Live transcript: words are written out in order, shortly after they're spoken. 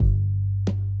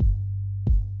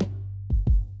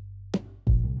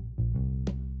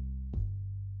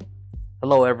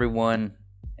Hello, everyone,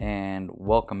 and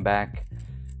welcome back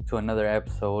to another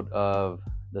episode of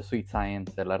The Sweet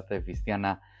Science, El Arte de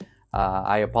Fistiana.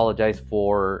 I apologize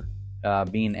for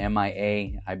being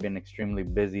MIA. I've been extremely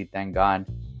busy, thank God.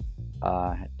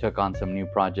 Took on some new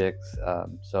projects,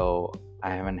 so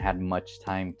I haven't had much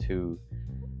time to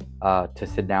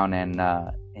sit down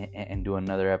and do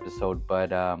another episode.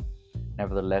 But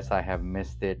nevertheless, I have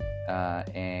missed it,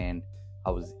 and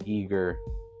I was eager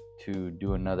to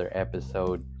do another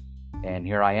episode, and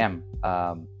here I am,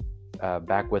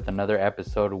 back with another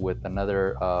episode with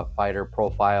another fighter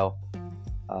profile,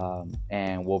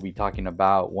 and we'll be talking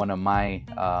about one of my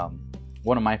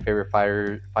favorite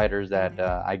fighters that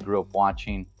I grew up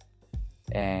watching,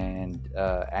 and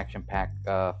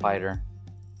action-packed fighter.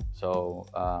 So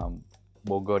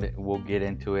we'll get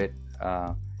into it,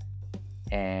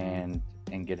 and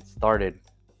get it started.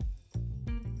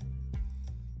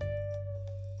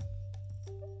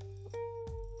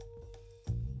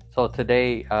 So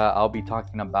today I'll be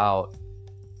talking about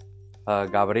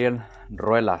Gabriel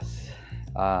Ruelas.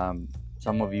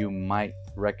 Some of you might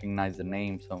recognize the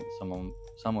name.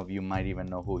 Some of you might even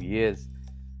know who he is.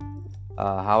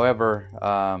 However,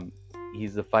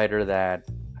 he's a fighter that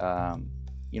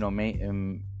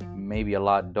maybe a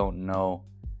lot don't know.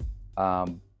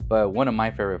 But one of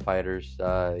my favorite fighters.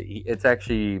 It's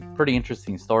actually a pretty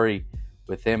interesting story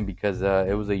with him because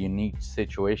it was a unique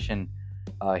situation.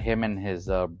 Him and his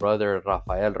brother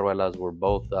Rafael Ruelas were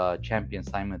both champions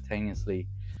simultaneously.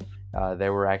 They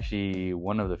were actually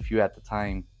one of the few at the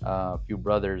time, few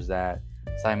brothers that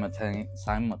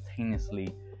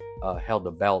simultaneously held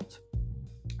the belt,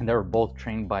 and they were both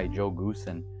trained by Joe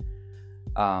Goosen.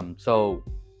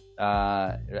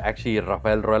 Actually,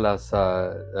 Rafael Ruelas,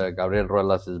 Gabriel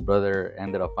Ruelas' brother,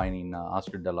 ended up fighting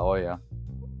Oscar De La Hoya,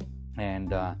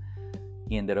 and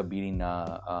he ended up beating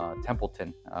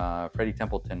Templeton, Freddie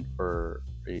Templeton, for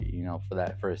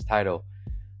his title.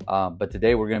 But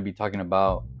today we're going to be talking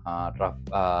about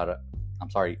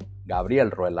Gabriel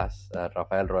Ruelas,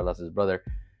 Rafael Ruelas' brother,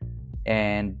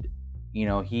 and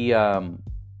he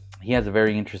has a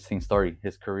very interesting story.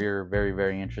 His career, very,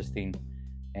 very interesting,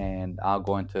 and I'll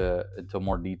go into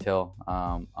more detail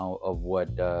of what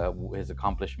his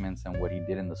accomplishments and what he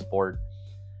did in the sport.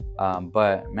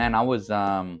 But man, I was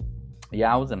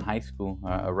in high school,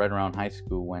 right around high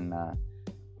school when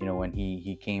when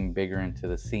he came bigger into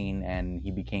the scene and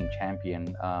he became champion.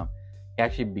 He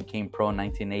actually became pro in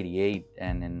 1988,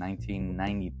 and in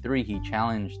 1993 he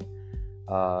challenged.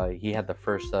 He had the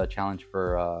first challenge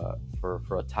for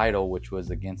a title, which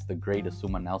was against the great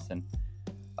Asuma Nelson,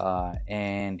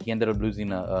 and he ended up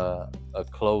losing a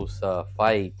close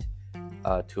fight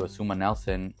to Asuma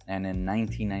Nelson. And in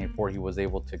 1994 he was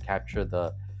able to capture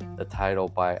the title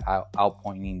by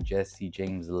outpointing Jesse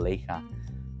James Leija.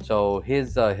 So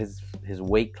his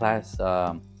weight class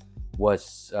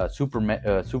was super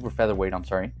featherweight.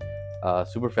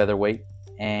 Super featherweight,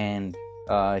 and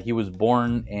he was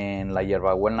born in La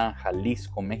Hierbabuena,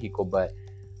 Jalisco, Mexico. But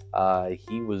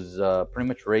he was pretty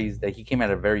much raised. He came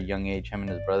at a very young age. Him and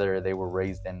his brother, they were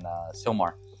raised in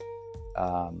Silmar,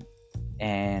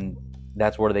 and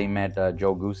that's where they met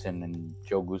Joe Goosen. And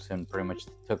Joe Goosen pretty much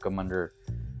took him under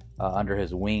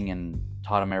his wing and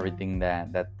taught him everything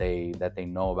that they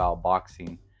know about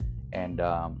boxing, and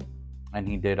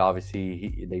he did.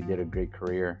 Obviously, they did a great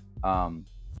career.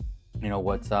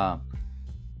 What's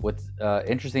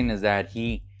interesting is that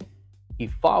he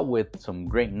fought with some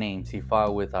great names. He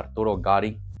fought with Arturo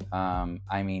Gatti.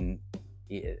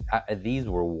 These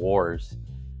were wars.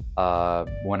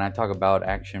 When I talk about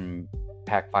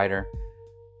action-packed fighter,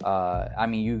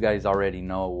 you guys already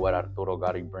know what Arturo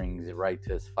Gatti brings right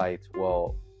to his fights.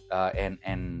 Well,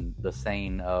 and the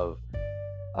saying of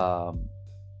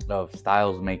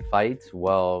styles make fights.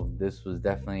 Well, this was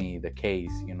definitely the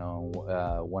case.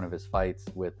 One of his fights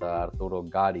with Arturo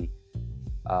Gatti,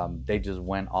 they just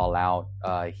went all out.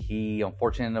 He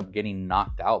unfortunately ended up getting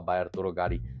knocked out by Arturo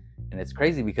Gatti, and it's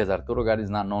crazy because Arturo Gatti is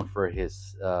not known for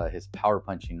his power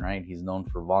punching, right? He's known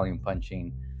for volume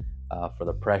punching, for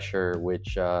the pressure,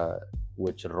 which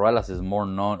Ruelas is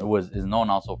known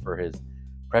also for his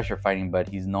pressure fighting, but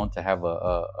he's known to have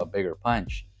a bigger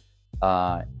punch.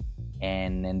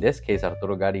 And in this case,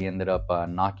 Arturo Gatti ended up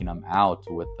knocking him out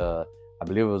with I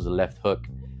believe it was a left hook,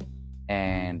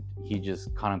 and he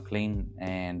just caught him clean,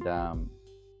 and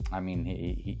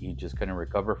he just couldn't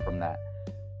recover from that.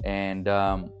 And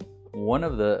one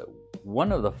of the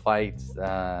fights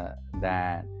that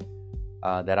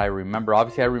I remember,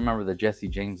 obviously I remember the Jesse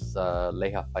James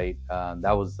Leija fight.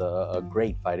 That was a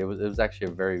great fight. It was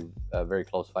actually a very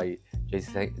close fight.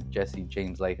 Jesse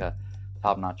James Leija,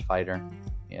 top-notch fighter.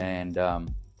 And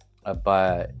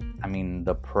but I mean,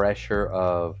 the pressure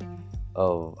of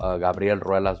Gabriel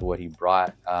Ruelas, what he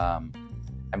brought. I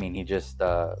mean, he just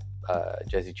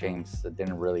Jesse James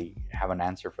didn't really have an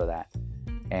answer for that,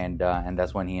 and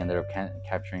that's when he ended up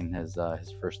capturing his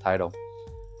first title.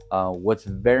 What's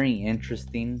very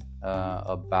interesting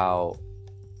about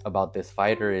this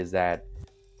fighter is that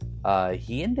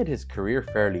he ended his career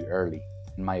fairly early,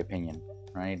 in my opinion.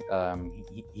 Right?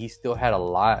 He still had a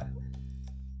lot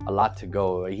to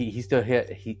go. He still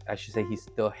had I should say he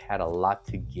still had a lot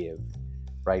to give,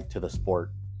 right, to the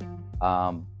sport.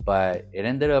 But it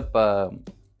ended up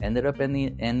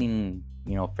ending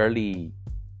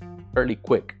fairly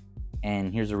quick,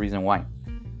 and here's the reason why.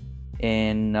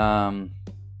 And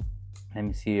let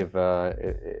me see if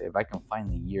I can find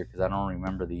the year, because I don't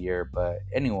remember the year. But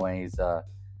anyways,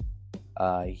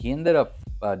 he ended up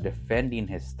defending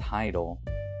his title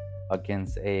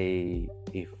against a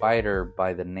fighter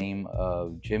by the name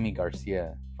of Jimmy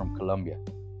Garcia from Colombia,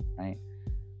 right?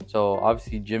 So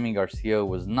obviously Jimmy Garcia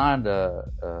was not a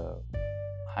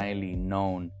highly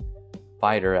known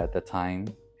fighter at the time,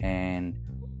 and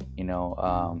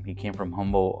he came from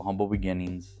humble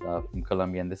beginnings from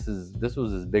Colombia, and this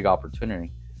was his big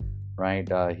opportunity, right?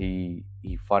 He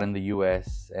fought in the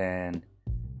U.S. and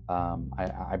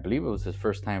I believe it was his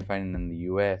first time fighting in the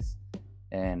U.S.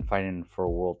 and fighting for a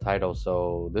world title.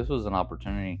 So this was an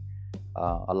opportunity,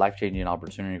 a life-changing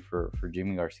opportunity for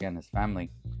Jimmy Garcia and his family.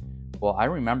 Well, I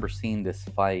remember seeing this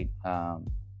fight,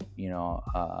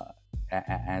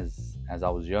 as I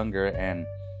was younger,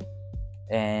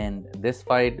 and this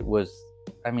fight was,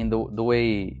 I mean, the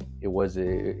way it was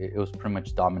pretty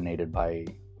much dominated by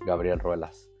Gabriel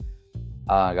Ruelas.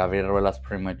 Gabriel Ruelas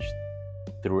pretty much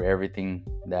threw everything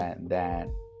that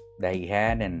he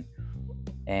had,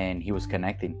 and he was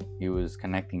connecting. He was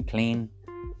connecting clean.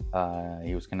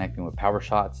 He was connecting with power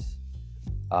shots.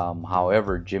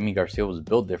 However, Jimmy Garcia was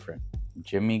built different.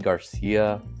 Jimmy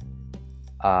Garcia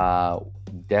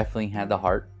definitely had the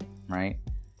heart, right?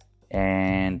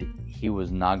 And he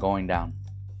was not going down.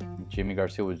 Jimmy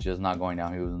Garcia was just not going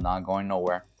down. He was not going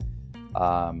nowhere.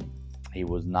 He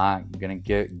was not gonna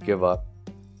give up.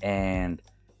 And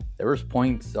there was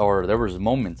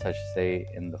moments, I should say,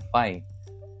 in the fight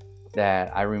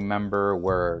that I remember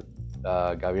where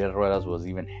Gabriel Ruelas was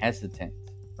even hesitant,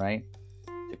 right,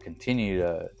 to continue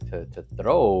to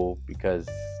throw, because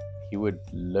he would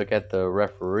look at the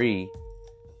referee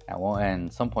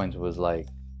and some points was like,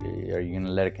 are you gonna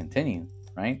let it continue,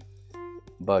 right?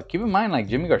 But keep in mind, like,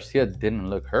 Jimmy Garcia didn't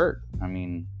look hurt. I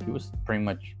mean, he was pretty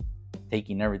much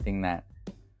taking everything that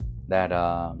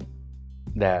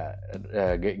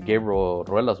Gabriel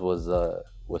Ruelas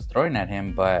was throwing at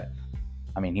him, but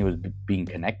I mean, he was being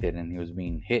connected and he was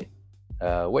being hit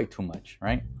way too much,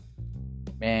 right?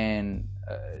 And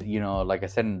like I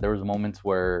said, there was moments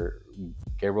where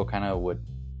Gabriel kind of would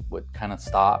kind of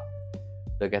stop,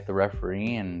 look at the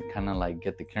referee, and kind of like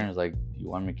get the clearance, like, do you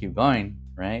want me to keep going,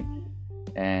 right?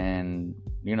 And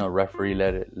referee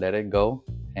let it go.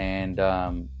 And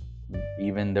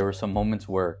even there were some moments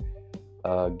where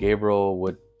Gabriel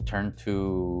would turn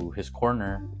to his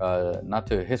corner, not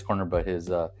to his corner, but his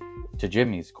to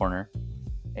Jimmy's corner,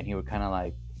 and he would kind of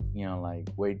like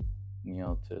wait,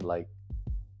 to like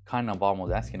kind of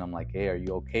almost asking him like, hey, are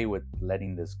you okay with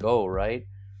letting this go, right?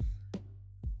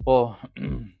 Well,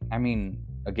 I mean,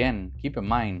 again, keep in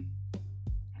mind,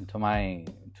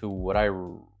 to what I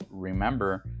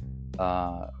remember,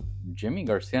 Jimmy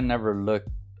Garcia never looked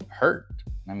hurt.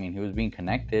 I mean, he was being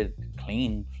connected,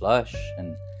 clean, flush,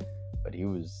 but he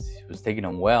was taking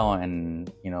them well,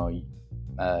 and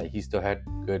he still had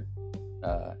good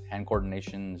hand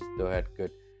coordination, still had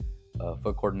good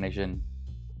foot coordination,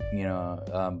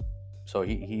 so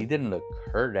he didn't look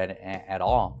hurt at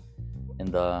all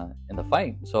in the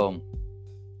fight. So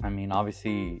I mean,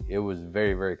 obviously it was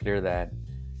very, very clear that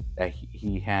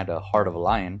he had a heart of a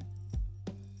lion,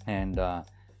 and I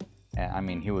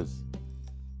mean, he was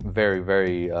very,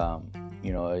 very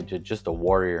just a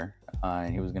warrior,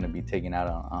 and he was going to be taken out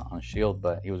on shield,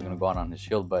 but he was going to go out on his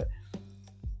shield. But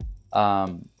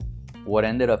what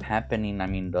ended up happening, I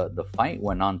mean, the fight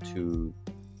went on to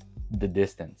the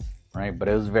distance, right? But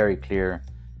it was very clear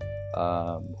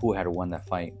who had won that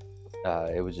fight.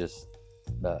 It was just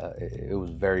it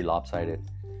was very lopsided,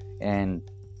 and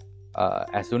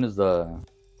as soon as the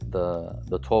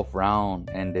 12th round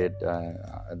ended,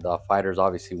 the fighters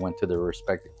obviously went to their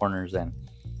respective corners, and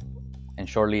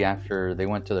shortly after they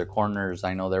went to their corners,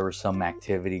 I know there was some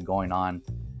activity going on,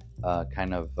 there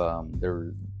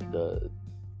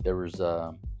was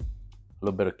a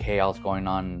little bit of chaos going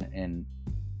on in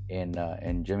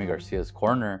Jimmy Garcia's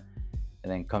corner,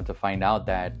 and then come to find out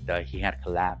that he had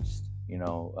collapsed.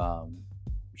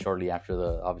 Shortly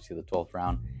after obviously the 12th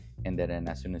round ended, and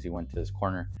as soon as he went to his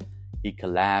corner, he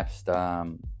collapsed.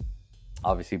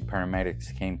 Obviously,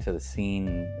 paramedics came to the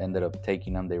scene, ended up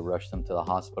taking him. They rushed him to the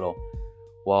hospital.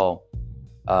 Well,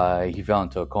 he fell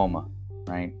into a coma,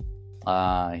 right?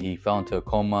 He fell into a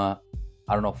coma.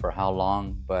 I don't know for how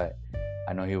long, but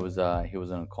I know he was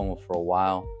in a coma for a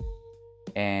while.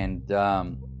 And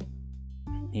to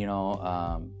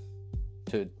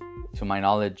my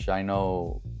knowledge, I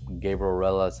know Gabriel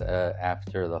Ruelas,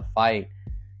 after the fight,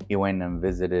 he went and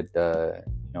visited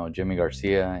Jimmy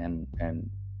Garcia, and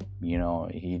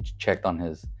he checked on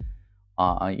his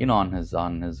on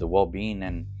his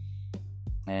well-being,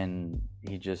 and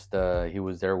he just he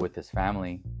was there with his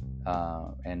family,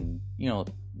 and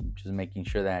just making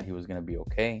sure that he was going to be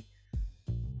okay.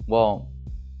 Well,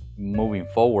 moving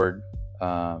forward,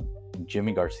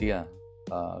 Jimmy Garcia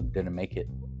didn't make it.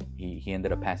 He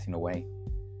ended up passing away,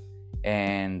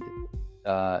 and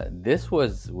this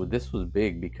was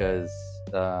big because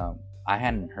I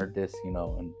hadn't heard this,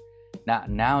 and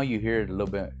now you hear it a little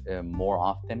bit more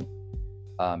often,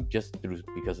 just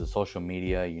because of social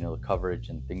media, the coverage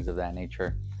and things of that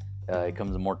nature. It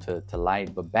comes more to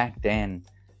light. But back then,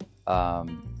 there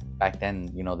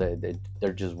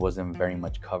just wasn't very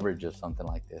much coverage of something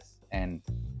like this. And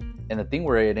the thing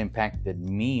where it impacted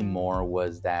me more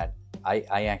was that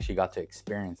I actually got to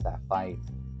experience that fight,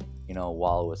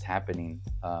 while it was happening.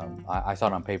 I saw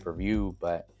it on pay-per-view,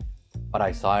 but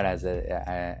I saw it as it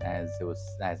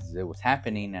was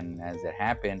happening and as it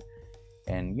happened.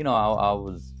 And I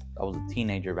was a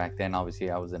teenager back then.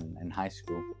 Obviously, I was in high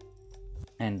school,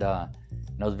 and it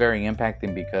was very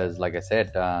impacting because, like I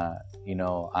said,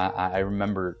 I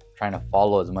remember trying to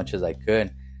follow as much as I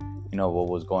could, what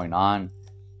was going on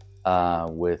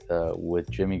with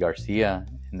Jimmy Garcia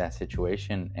in that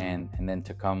situation, and then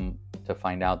to come to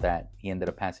find out that he ended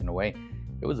up passing away.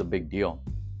 It was a big deal.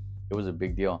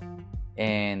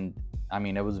 And I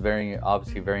mean, it was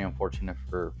obviously very unfortunate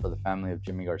for the family of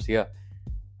Jimmy Garcia.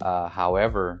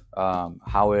 However,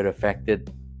 how it affected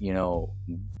Gabriel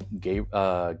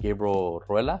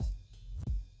Ruelas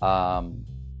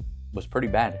was pretty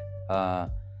bad. I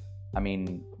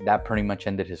mean, that pretty much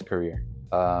ended his career.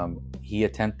 He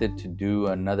attempted to do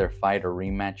another fight or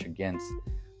rematch against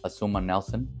Asuma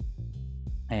Nelson,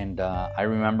 and I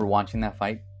remember watching that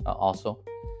fight also.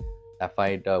 That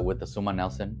fight with Asuma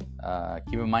Nelson.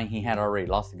 Keep in mind, he had already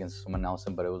lost against Asuma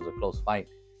Nelson, but it was a close fight.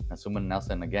 Asuma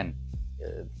Nelson, again,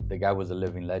 the guy was a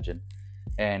living legend.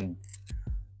 And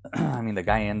I mean,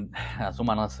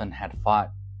 Asuma Nelson had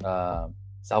fought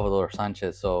Salvador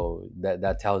Sanchez, so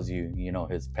that tells you,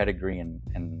 his pedigree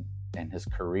and his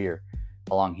career,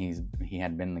 how long he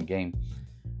had been in the game.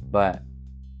 But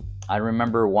I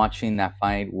remember watching that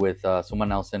fight with Asuma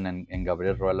Nelson and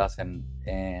Gabriel Ruelas, and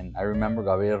I remember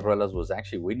Gabriel Ruelas was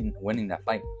actually winning that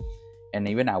fight. And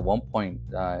even at one point,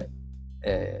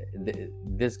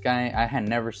 this guy, I had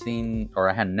never seen, or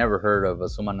I had never heard of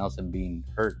Asuma Nelson being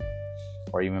hurt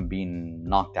or even being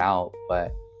knocked out.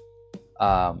 But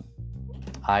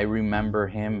I remember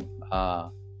him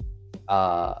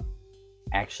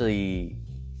actually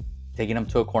taking him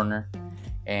to a corner,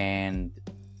 and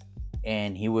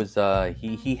he was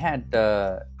he had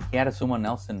Asuma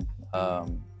Nelson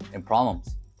in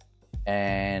problems,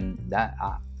 and that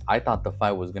I thought the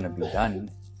fight was gonna be done.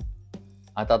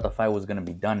 I thought the fight was gonna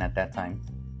be done at that time,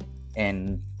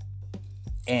 and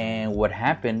what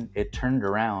happened? It turned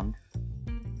around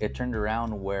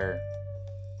where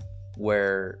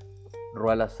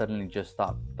Ruelas suddenly just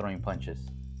stopped throwing punches.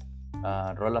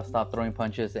 Ruelas stopped throwing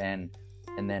punches, and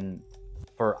then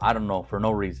for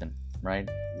no reason, right?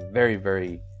 Very,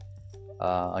 very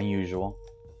unusual.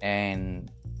 And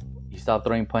he stopped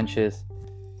throwing punches,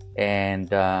 and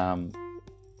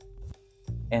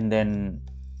then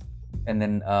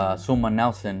Suma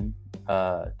Nelson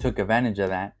took advantage of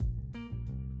that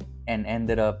and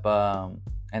ended up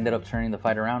turning the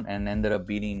fight around and ended up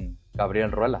beating Gabriel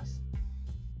Ruelas.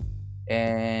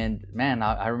 And man,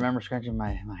 I remember scratching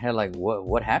my head like,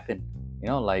 what happened?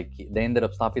 Like they ended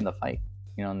up stopping the fight,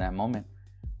 in that moment.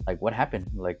 Like, what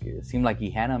happened? Like, it seemed like he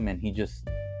had him and he just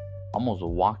almost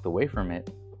walked away from it,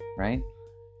 right?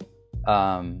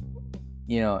 And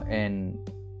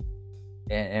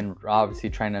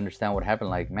obviously trying to understand what happened.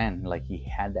 Like, man, like he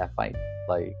had that fight,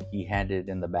 like he had it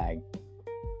in the bag.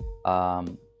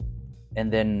 And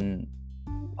then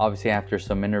obviously after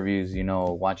some interviews,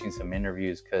 watching some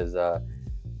interviews, because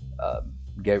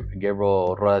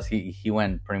Gabriel Ruelas, he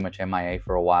went pretty much MIA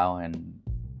for a while, and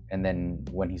then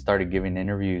when he started giving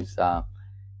interviews,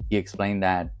 he explained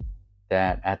that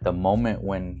that at the moment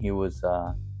when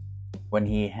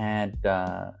he had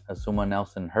Asuma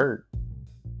Nelson hurt,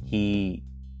 he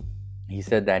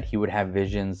said that he would have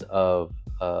visions of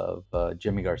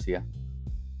Jimmy Garcia.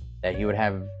 That he would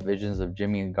have visions of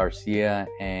Jimmy Garcia,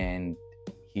 and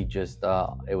he just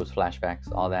it was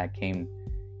flashbacks. All that came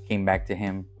back to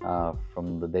him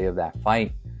from the day of that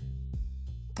fight,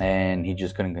 and he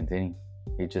just couldn't continue.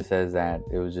 He just says that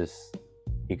it was just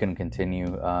he couldn't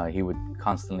continue. He would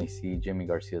constantly see Jimmy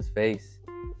Garcia's face,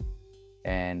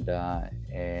 and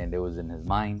it was in his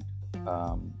mind,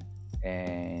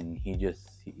 and he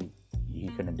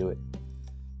couldn't do it.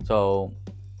 So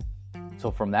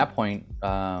from that point,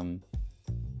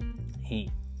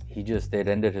 it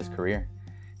ended his career.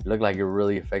 It looked like it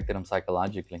really affected him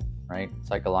psychologically, right?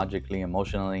 Psychologically,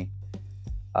 emotionally.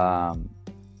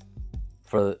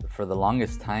 For the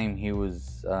longest time, he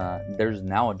was. There's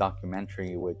now a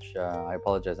documentary, which I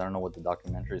apologize, I don't know what the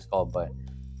documentary is called, but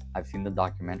I've seen the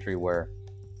documentary where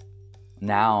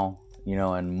now,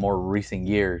 in more recent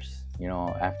years,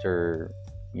 after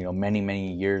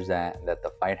many years that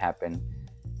the fight happened,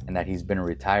 and that he's been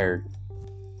retired,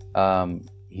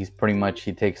 he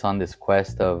takes on this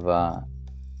quest of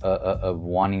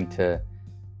wanting to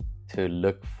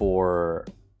look for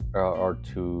or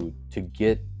to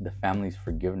get the family's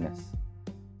forgiveness,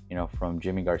 from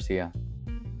Jimmy Garcia.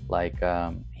 Like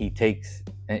he takes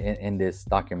in this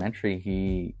documentary,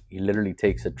 he literally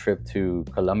takes a trip to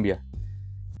Colombia,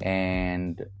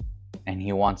 and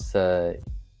he wants to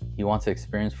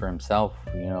experience for himself,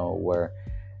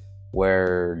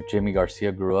 where Jimmy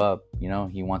Garcia grew up.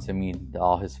 He wants to meet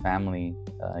all his family.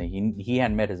 He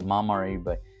had met his mom already,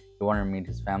 but he wanted to meet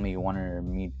his family. He wanted to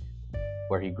meet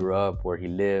where he grew up, where he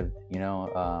lived,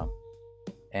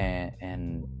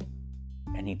 and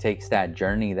he takes that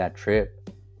journey, that trip,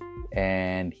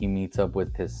 and he meets up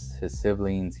with his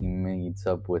siblings. He meets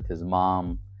up with his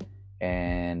mom,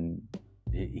 and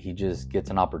he just gets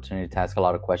an opportunity to ask a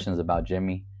lot of questions about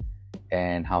Jimmy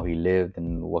and how he lived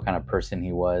and what kind of person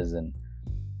he was, and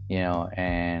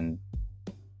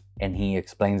and he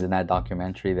explains in that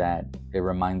documentary that it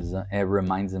reminds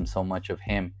him so much of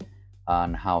him,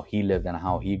 on how he lived and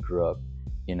how he grew up,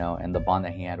 and the bond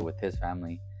that he had with his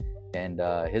family. And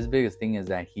his biggest thing is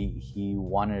that he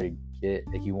wanted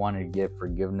to get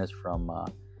forgiveness from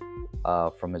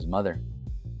his mother.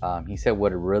 He said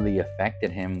what really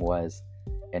affected him was,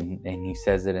 and he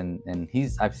says it, and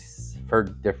I've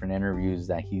heard different interviews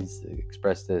that he's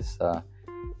expressed this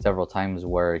several times,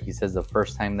 where he says the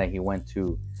first time that he went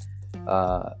to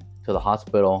the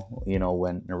hospital,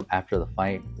 when after the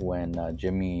fight, when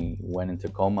Jimmy went into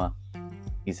coma,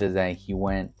 he says that he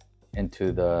went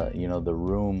into the the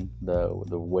room,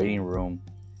 the waiting room,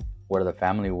 where the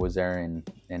family was there,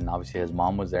 and obviously his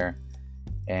mom was there,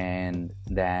 and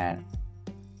that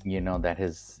that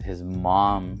his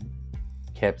mom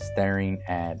kept staring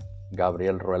at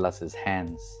Gabriel Ruelas'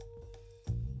 hands,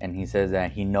 and he says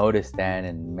that he noticed that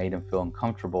and made him feel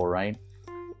uncomfortable, right?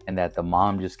 And that the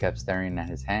mom just kept staring at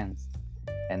his hands,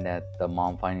 and that the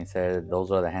mom finally said, "Those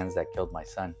are the hands that killed my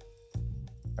son,"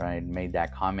 right? Made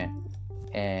that comment.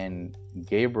 And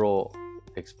Gabriel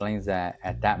explains that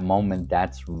at that moment,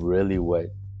 that's really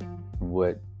what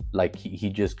like he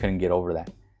just couldn't get over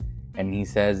that. And he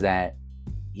says that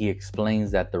he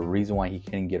explains that the reason why he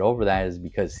couldn't get over that is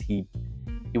because he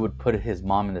would put his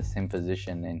mom in the same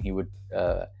position, and he would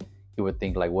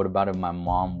think, like, what about if my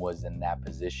mom was in that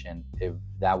position? If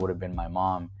that would have been my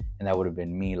mom and that would have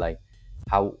been me, like,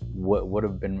 what would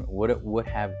have been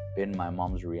my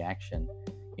mom's reaction?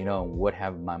 What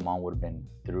have my mom would have been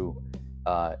through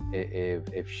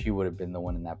if she would have been the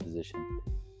one in that position?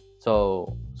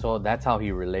 So that's how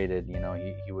he related.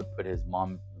 He would put his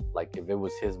mom, like, if it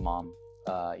was his mom,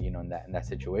 in that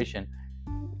situation.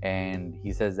 And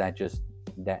he says that just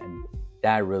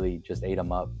that really just ate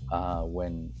him up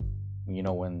when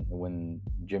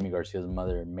Jimmy Garcia's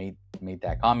mother made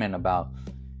that comment about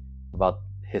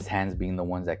his hands being the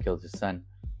ones that killed his son.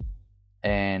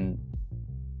 And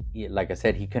like I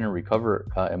said, he couldn't recover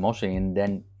emotionally, and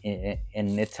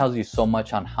it tells you so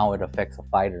much on how it affects a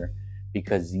fighter,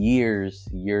 because years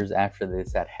after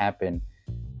this had happened,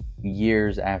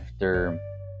 years after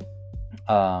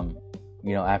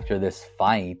after this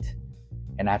fight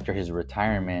and after his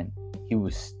retirement, he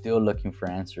was still looking for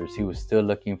answers. He was still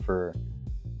looking for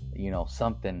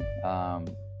something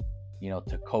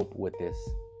to cope with this,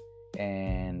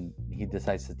 and he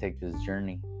decides to take this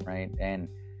journey, right? And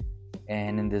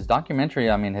in this documentary,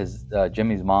 I mean, his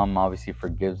Jimmy's mom obviously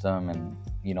forgives him and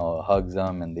hugs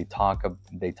him, and they talk a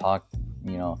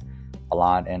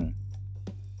lot, and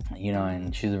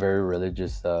and she's a very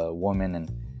religious woman,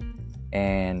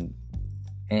 and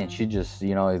she just,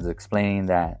 is explaining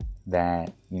that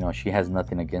she has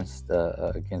nothing against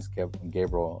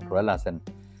Gabriel Ruelas, and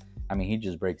I mean he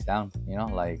just breaks down,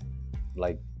 like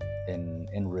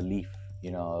in relief,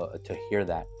 to hear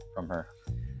that from her.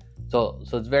 So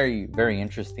it's very, very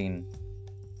interesting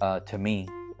to me,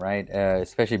 right?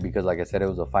 Especially because, like I said, it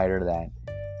was a fighter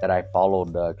that I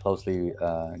followed closely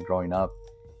growing up,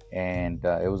 and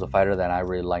it was a fighter that I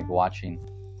really liked watching,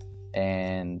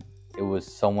 and it was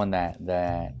someone that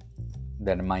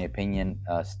in my opinion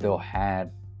still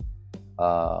had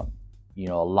a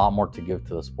lot more to give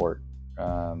to the sport.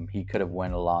 He could have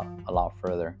went a lot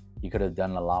further. He could have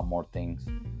done a lot more things.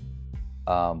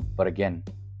 But again,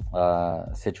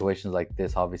 situations like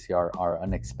this obviously are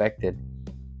unexpected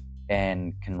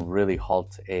and can really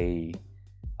halt a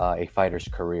fighter's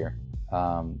career.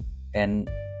 And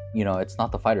it's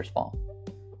not the fighter's fault.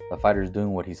 The fighter's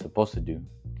doing what he's supposed to do.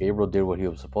 Gabriel did what he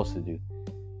was supposed to do.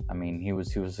 I mean, he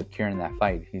was securing that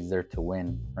fight. He's there to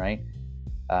win, right?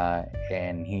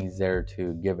 And he's there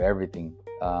to give everything.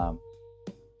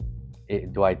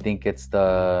 Do I think it's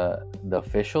the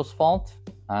official's fault?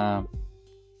 To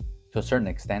a certain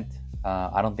extent.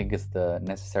 I don't think it's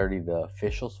necessarily the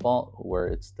official's fault, where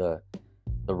it's the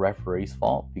referee's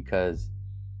fault, because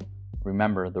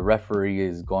remember, the referee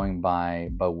is going by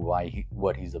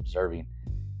what he's observing.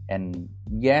 And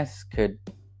yes, could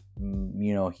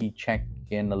he check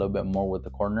in a little bit more with the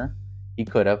corner? He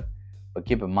could have, but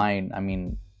keep in mind, I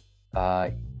mean,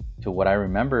 to what I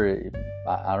remember,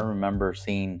 I don't remember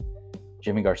seeing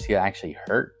Jimmy Garcia actually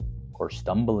hurt or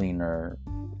stumbling, or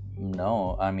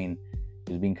no. I mean,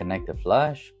 he was being connected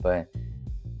flush, but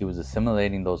he was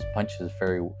assimilating those punches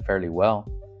fairly well,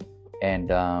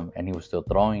 and he was still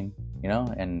throwing,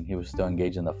 and he was still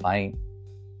engaged in the fight.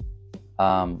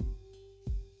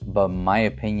 But my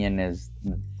opinion is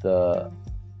the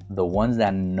ones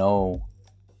that know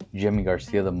Jimmy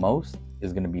Garcia the most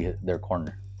is going to be their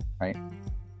corner, right?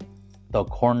 The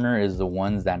corner is the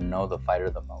ones that know the fighter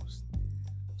the most,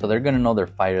 so they're going to know their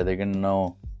fighter. They're going to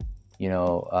know,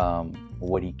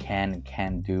 what he can and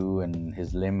can't do, and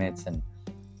his limits,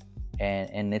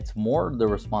 and it's more the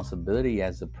responsibility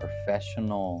as a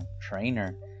professional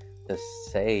trainer to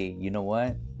say, you know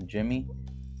what, Jimmy,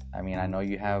 I mean, I know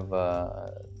you have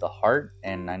the heart,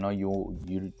 and I know you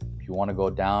want to go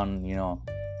down,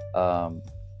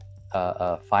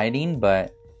 fighting,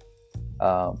 but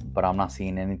I'm not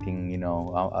seeing anything,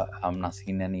 I'm not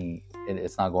seeing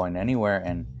it's not going anywhere,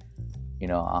 and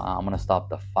I'm gonna stop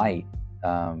the fight,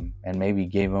 and maybe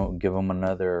give him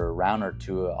another round or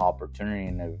two opportunity,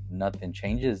 and if nothing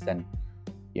changes, then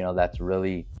that's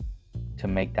really to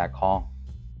make that call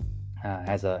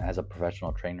as a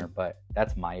professional trainer. But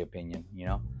that's my opinion.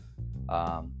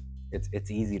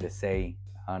 It's easy to say,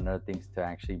 another things to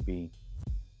actually be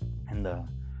in the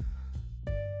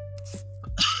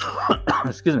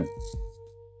excuse me.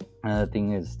 Another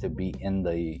thing is to be in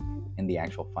the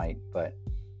actual fight. But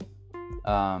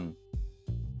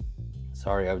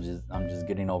sorry, I'm just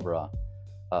getting over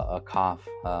a cough,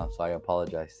 so I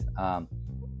apologize.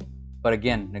 But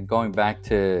again, going back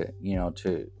to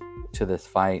to this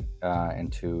fight,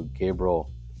 and to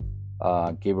Gabriel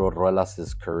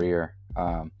Ruelas' career.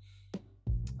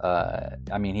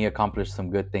 I mean, he accomplished some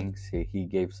good things. He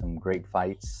gave some great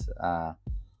fights,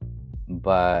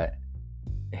 but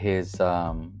his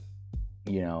one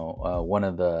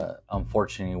of the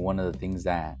things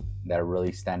that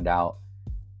really stand out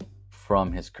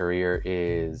from his career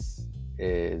is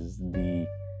the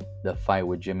fight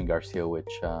with Jimmy Garcia,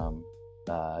 which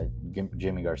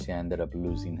Jimmy Garcia ended up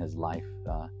losing his life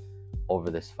over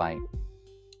this fight.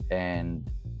 And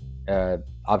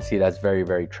obviously that's very,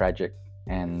 very tragic,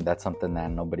 and that's something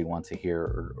that nobody wants to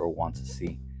hear or wants to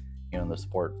see, in the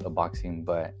sport of boxing.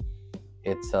 But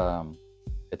it's a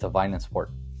violent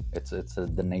sport. It's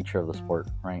the nature of the sport,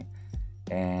 right?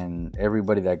 And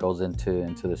everybody that goes into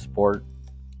the sport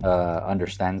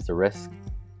understands the risk,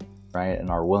 right, and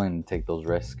are willing to take those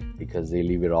risks because they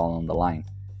leave it all on the line.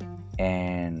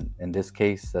 And in this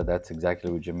case, that's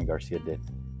exactly what Jimmy Garcia did,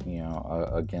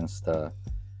 against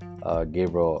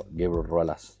Gabriel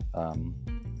Ruelas.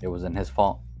 It wasn't his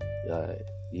fault.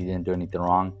 He didn't do anything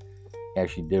wrong. He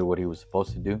actually did what he was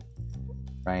supposed to do,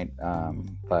 right?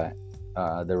 But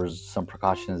there was some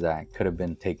precautions that could have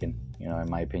been taken, in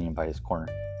my opinion, by his corner,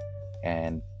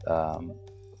 and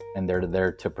they're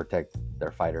there to protect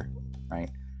their fighter, right?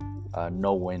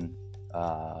 No win,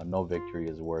 no victory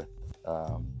is worth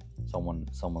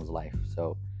someone's life.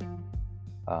 So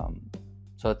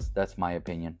that's my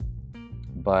opinion.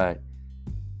 But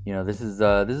this is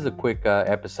a quick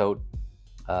episode,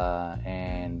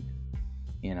 and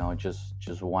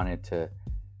just wanted to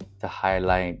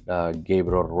highlight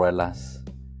Gabriel Ruelas,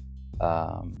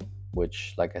 um,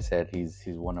 which, like I said, he's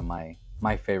one of my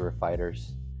favorite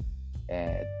fighters,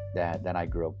 and that I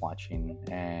grew up watching,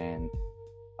 and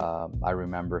I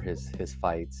remember his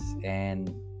fights,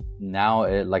 and now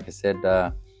like I said,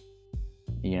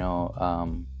 you know,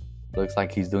 looks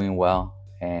like he's doing well,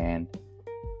 and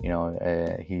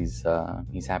he's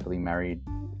happily married,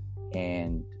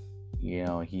 and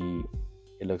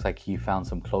it looks like he found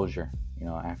some closure,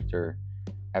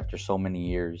 after so many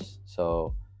years.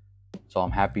 So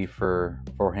I'm happy for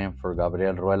him, for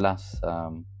Gabriel Ruelas,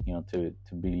 to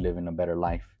be living a better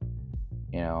life,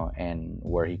 and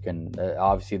where he can,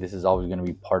 obviously this is always going to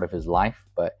be part of his life,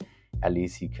 but at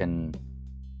least he can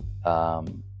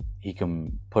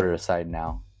put it aside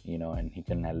now, and he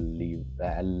can at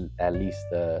least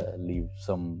leave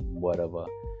somewhat of a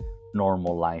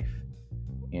normal life.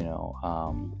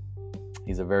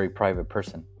 He's a very private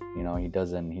person. He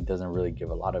doesn't really give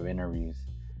a lot of interviews,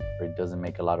 or he doesn't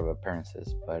make a lot of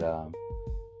appearances, but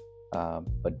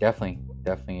definitely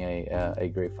a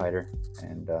great fighter,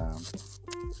 and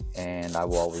I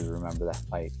will always remember that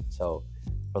fight. So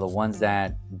for the ones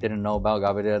that didn't know about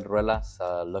Gabriel Ruelas,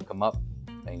 look him up,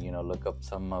 and look up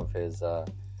some of his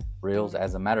reels.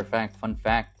 As a matter of fact, fun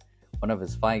fact, one of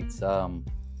his fights,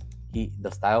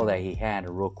 the style that he had,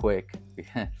 real quick,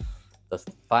 the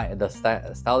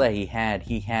style that he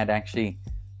had actually,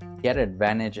 he had an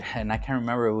advantage, and I can't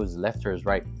remember if it was left or his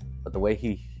right, but the way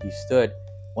he stood,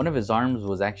 one of his arms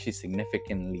was actually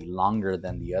significantly longer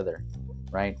than the other,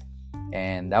 right?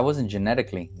 And that wasn't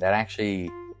genetically. That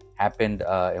actually happened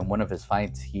in one of his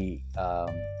fights. He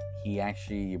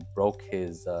actually broke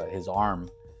his arm,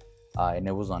 and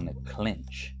it was on a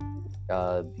clinch.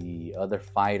 The other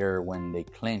fighter, when they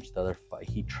clinched,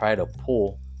 he tried to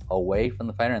pull away from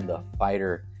the fighter, and the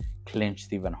fighter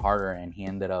clinched even harder, and he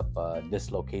ended up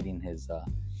dislocating his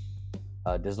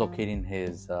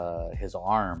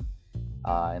arm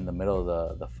in the middle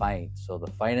of the fight. So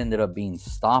the fight ended up being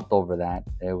stopped over that.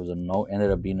 It was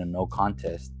ended up being a no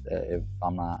contest, if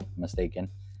I'm not mistaken.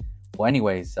 Well,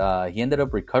 anyways, he ended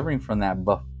up recovering from that,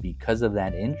 but because of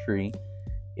that injury,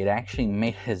 it actually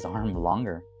made his arm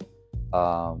longer.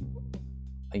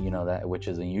 That, which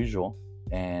is unusual,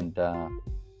 and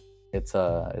it's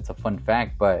a fun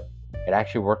fact, but it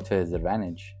actually worked to his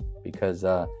advantage, because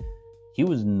he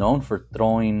was known for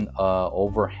throwing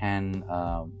overhand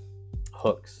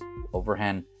hooks,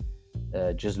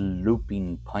 just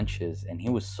looping punches, and he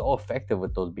was so effective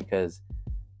with those because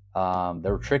they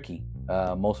were tricky.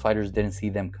 Most fighters didn't see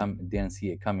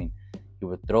it coming. He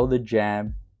would throw the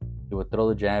jab,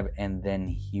 and then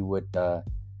he would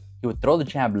throw the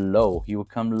jab low. He would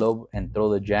come low and throw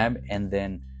the jab, and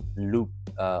then loop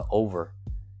over,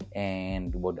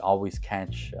 and would always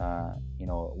catch,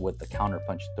 with the counter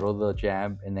punch. Throw the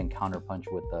jab and then counter punch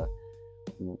with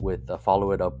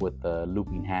follow it up with the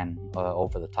looping hand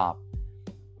over the top.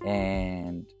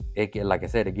 And like I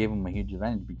said, it gave him a huge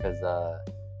advantage, because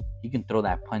he can throw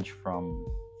that punch from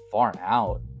far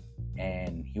out,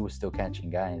 and he was still catching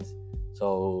guys.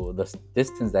 So the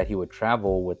distance that he would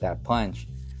travel with that punch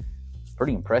was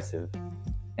pretty impressive,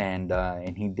 and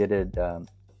he did it,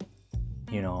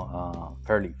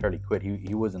 fairly quick.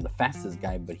 He wasn't the fastest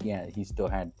guy, but he still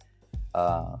had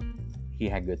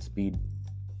good speed.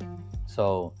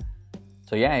 So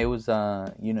yeah, it was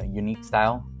unique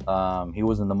style. He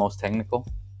wasn't the most technical,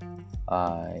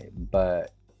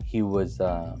 but he was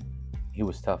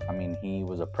tough. I mean, he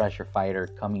was a pressure fighter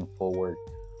coming forward.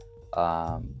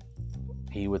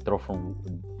 He would throw from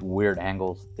weird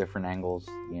angles, different angles,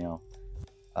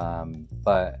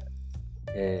 but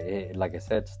like I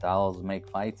said, styles make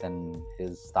fights, and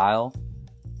his style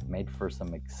made for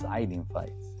some exciting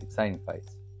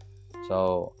fights.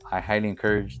 So I highly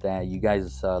encourage that you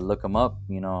guys look him up,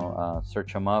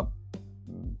 search him up,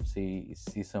 see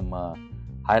some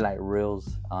highlight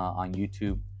reels on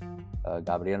YouTube,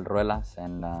 Gabriel Ruelas,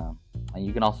 and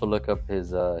you can also look up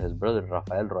his brother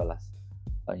Rafael Ruelas,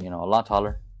 a lot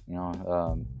taller,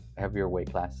 heavier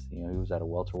weight class. He was at a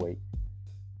welterweight,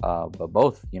 but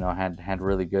both had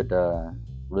really good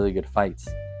fights,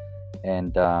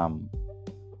 and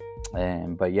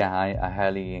but yeah, I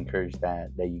highly encourage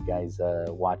that you guys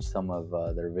watch some of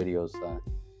their videos,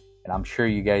 and I'm sure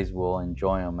you guys will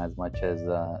enjoy them as much as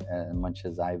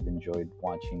I've enjoyed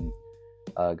watching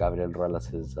Gabriel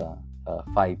Ruelas'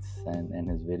 fights and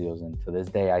his videos, and to this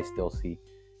day I still see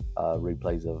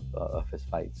replays of his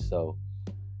fights. So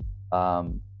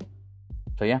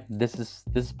yeah, this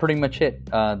is pretty much it.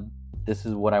 This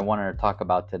is what I wanted to talk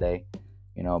about today,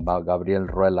 about Gabriel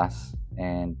Ruelas,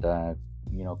 and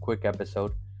quick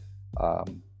episode.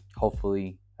 Um,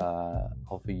 hopefully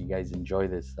you guys enjoy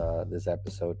this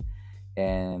episode.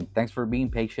 And thanks for being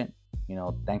patient.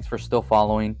 Thanks for still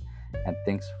following, and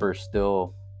thanks for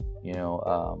still, you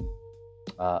know,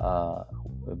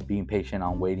 being patient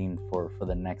on waiting for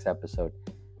the next episode.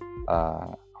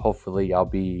 Hopefully, I'll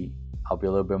be a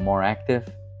little bit more active,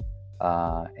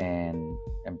 and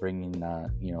bringing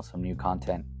some new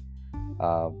content.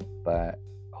 But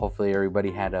hopefully,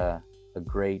 everybody had a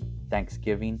great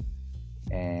Thanksgiving,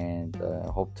 and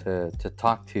hope to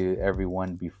talk to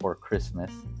everyone before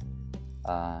Christmas.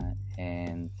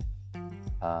 And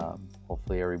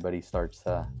hopefully everybody starts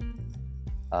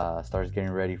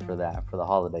getting ready for the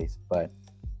holidays. But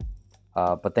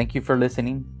thank you for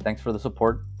listening. Thanks for the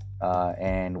support,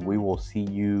 and we will see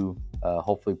you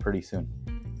hopefully pretty soon.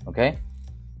 Okay,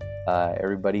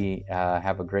 everybody,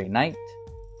 have a great night.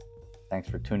 Thanks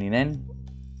for tuning in.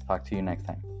 Talk to you next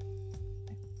time.